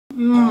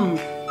Mmm.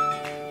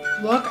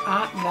 Look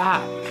at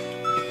that.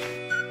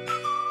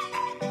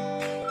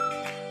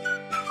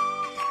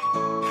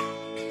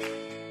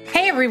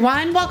 Hey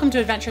everyone, welcome to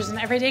Adventures in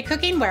Everyday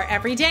Cooking, where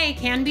every day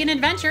can be an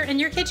adventure in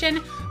your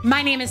kitchen.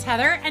 My name is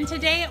Heather, and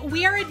today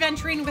we are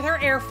adventuring with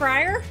our air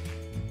fryer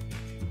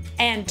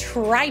and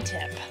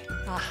tri-tip.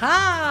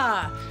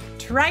 Aha!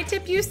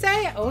 Tri-tip, you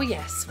say? Oh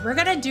yes, we're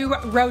gonna do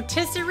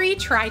rotisserie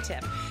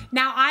tri-tip.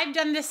 Now, I've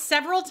done this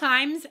several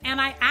times, and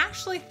I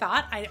actually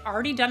thought I'd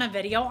already done a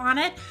video on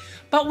it,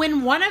 but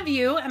when one of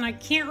you, and I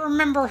can't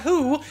remember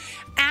who,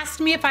 asked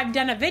me if I've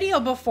done a video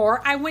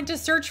before, I went to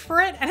search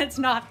for it, and it's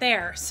not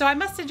there. So I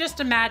must have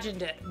just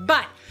imagined it.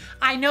 But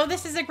I know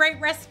this is a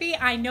great recipe.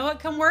 I know it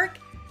can work.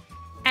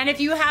 And if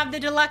you have the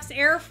Deluxe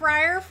Air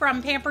Fryer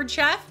from Pampered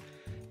Chef,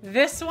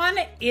 this one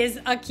is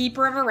a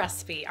keeper of a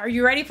recipe. Are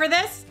you ready for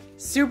this?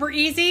 Super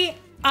easy,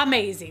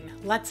 amazing.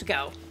 Let's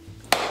go.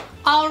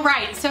 All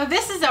right, so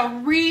this is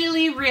a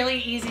really, really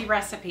easy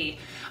recipe.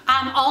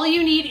 All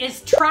you need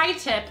is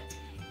tri-tip,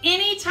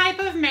 any type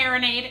of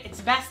marinade.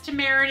 It's best to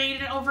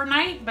marinate it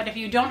overnight, but if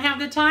you don't have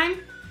the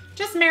time,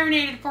 just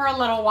marinate it for a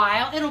little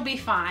while. It'll be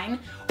fine.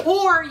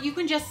 Or you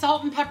can just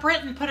salt and pepper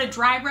it and put a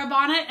dry rub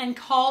on it and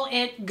call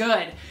it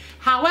good.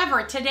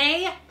 However,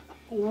 today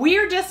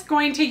we're just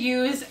going to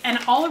use an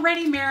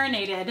already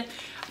marinated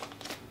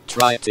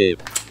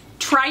tri-tip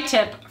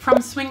from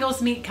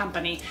Swingles Meat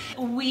Company.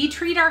 We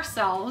treat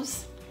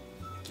ourselves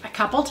a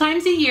couple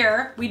times a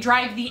year. We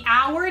drive the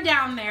hour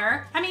down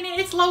there. I mean,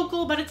 it's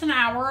local, but it's an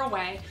hour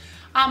away.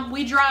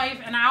 We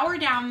drive an hour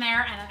down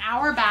there and an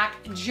hour back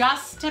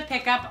just to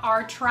pick up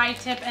our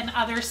tri-tip and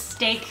other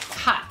steak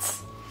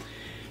cuts.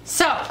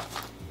 So,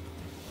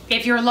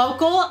 if you're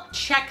local,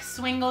 check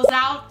Swingles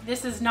out.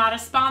 This is not a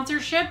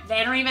sponsorship.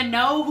 They don't even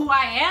know who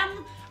I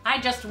am.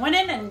 I just went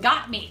in and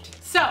got meat.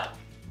 So,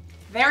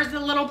 there's the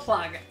little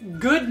plug.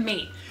 Good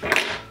meat.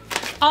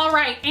 All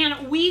right,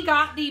 and we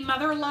got the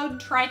mother load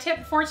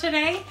tri-tip for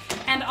today,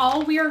 and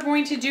all we are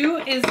going to do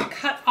is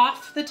cut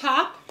off the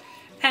top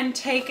and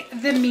take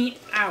the meat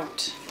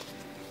out.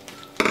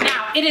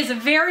 Now, it is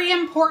very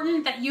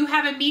important that you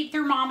have a meat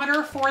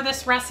thermometer for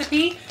this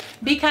recipe,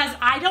 because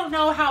I don't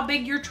know how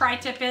big your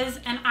tri-tip is,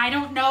 and I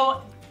don't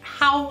know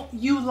how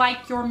you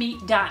like your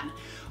meat done.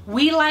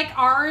 We like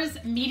ours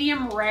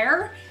medium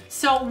rare,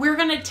 so we're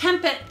gonna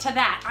temp it to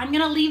that. I'm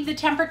gonna leave the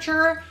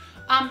temperature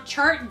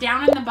chart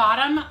down in the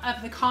bottom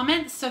of the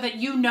comments so that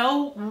you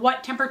know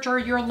what temperature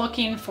you're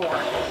looking for.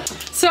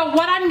 So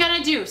what I'm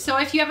gonna do, so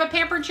if you have a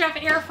Pampered Chef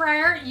air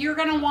fryer, you're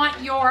gonna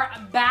want your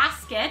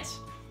basket,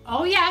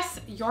 oh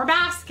yes, your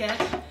basket,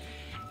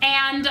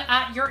 and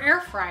your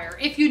air fryer.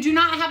 If you do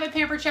not have a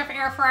Pampered Chef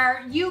air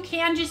fryer, you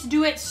can just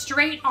do it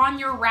straight on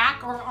your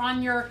rack or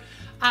on your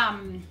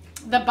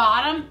the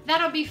bottom.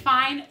 That'll be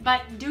fine,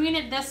 but doing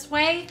it this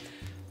way,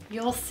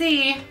 you'll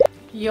see.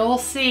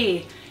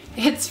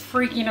 It's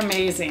freaking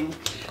amazing.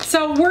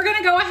 So we're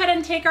gonna go ahead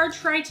and take our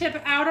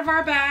tri-tip out of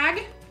our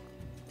bag,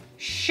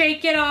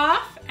 shake it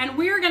off, and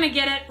we're gonna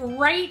get it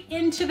right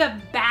into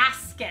the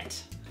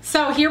basket.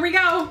 So here we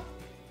go.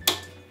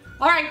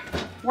 All right,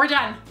 we're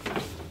done.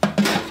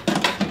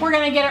 We're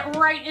gonna get it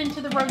right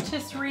into the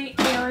rotisserie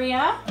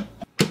area.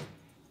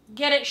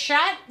 Get it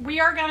shut.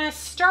 We are gonna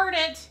start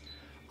it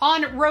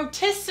on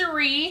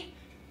rotisserie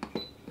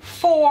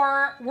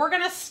we're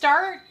gonna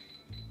start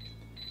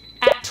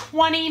at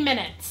 20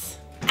 minutes.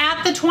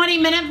 At the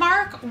 20-minute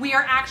mark, we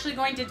are actually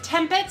going to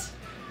temp it,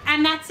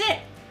 and that's it.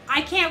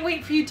 I can't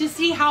wait for you to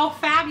see how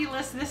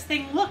fabulous this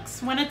thing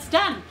looks when it's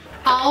done.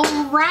 All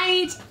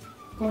right,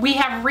 we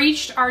have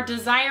reached our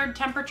desired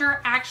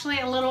temperature, actually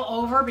a little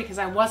over because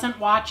I wasn't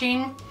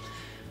watching.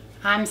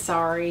 I'm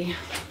sorry,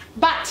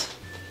 but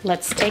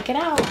let's take it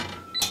out.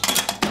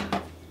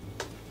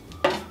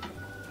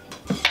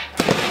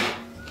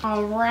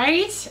 All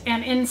right,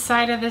 and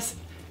inside of this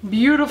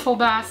beautiful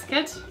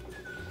basket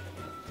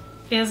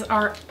is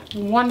our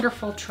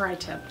wonderful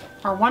tri-tip.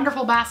 Our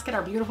wonderful basket,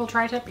 our beautiful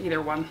tri-tip,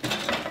 either one.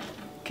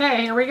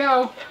 Okay, here we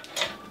go.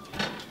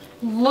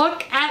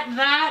 Look at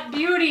that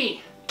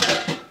beauty.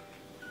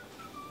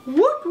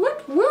 Woot,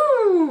 woot,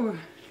 woo.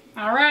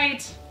 All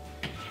right,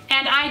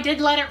 and I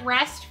did let it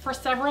rest for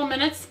several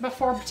minutes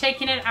before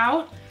taking it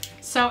out,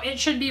 so it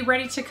should be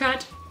ready to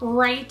cut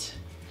right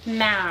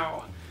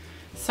now.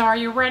 So are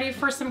you ready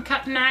for some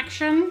cutting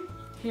action?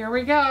 Here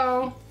we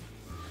go.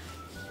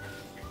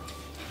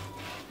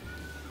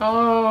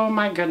 Oh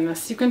my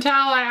goodness. You can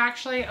tell I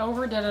actually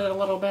overdid it a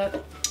little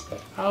bit.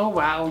 Oh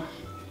wow.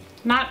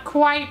 Not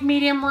quite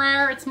medium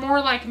rare. It's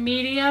more like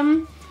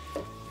medium.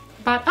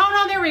 But, oh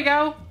no, there we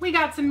go. We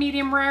got some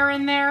medium rare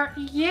in there.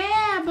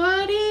 Yeah,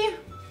 buddy.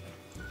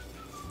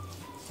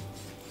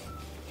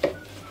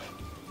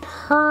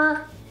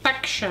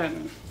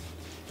 Perfection.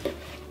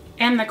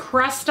 And the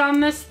crust on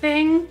this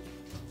thing,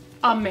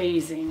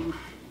 amazing.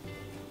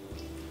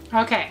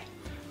 Okay,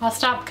 I'll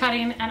stop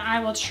cutting and I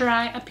will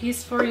try a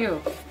piece for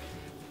you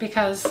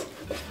because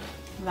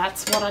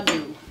that's what I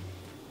do.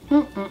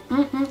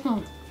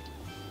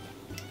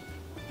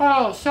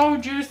 Oh, so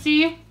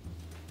juicy.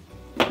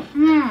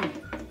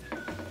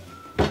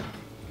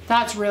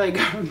 That's really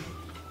good.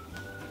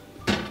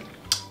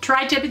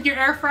 Tri-tip with your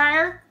air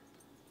fryer.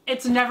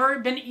 It's never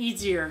been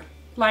easier.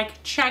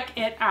 Like, check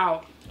it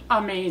out.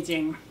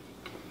 Amazing.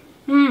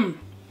 And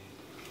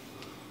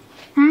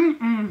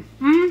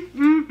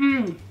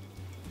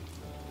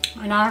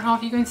I don't know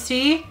if you can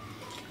see,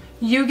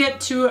 you get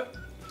to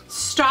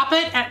stop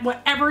it at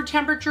whatever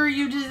temperature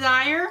you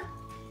desire.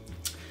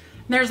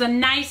 There's a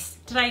nice,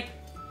 did I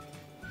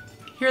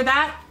hear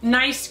that?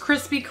 Nice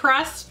crispy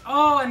crust.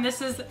 Oh, and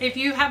this is, if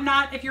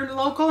you're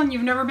local and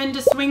you've never been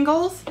to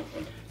Swingles,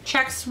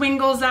 check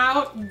Swingles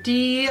out.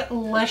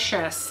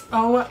 Delicious.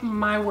 Oh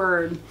my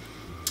word.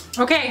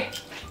 Okay,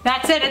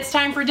 that's it. It's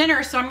time for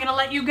dinner, so I'm gonna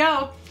let you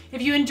go.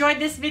 If you enjoyed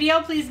this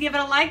video, please give it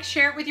a like,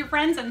 share it with your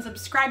friends, and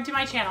subscribe to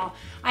my channel.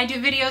 I do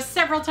videos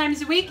several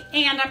times a week,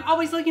 and I'm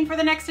always looking for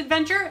the next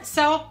adventure,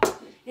 so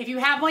if you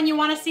have one you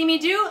want to see me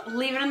do,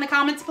 leave it in the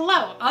comments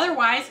below.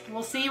 Otherwise,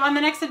 we'll see you on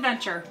the next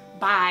adventure.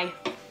 Bye.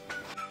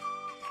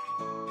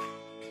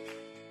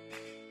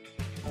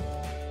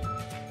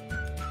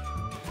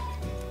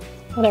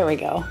 Well, there we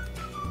go.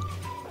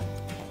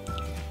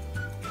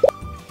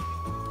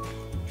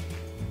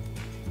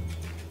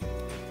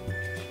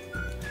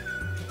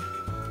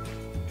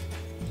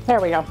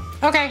 There we go.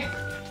 Okay.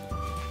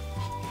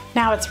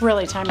 Now it's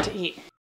really time to eat.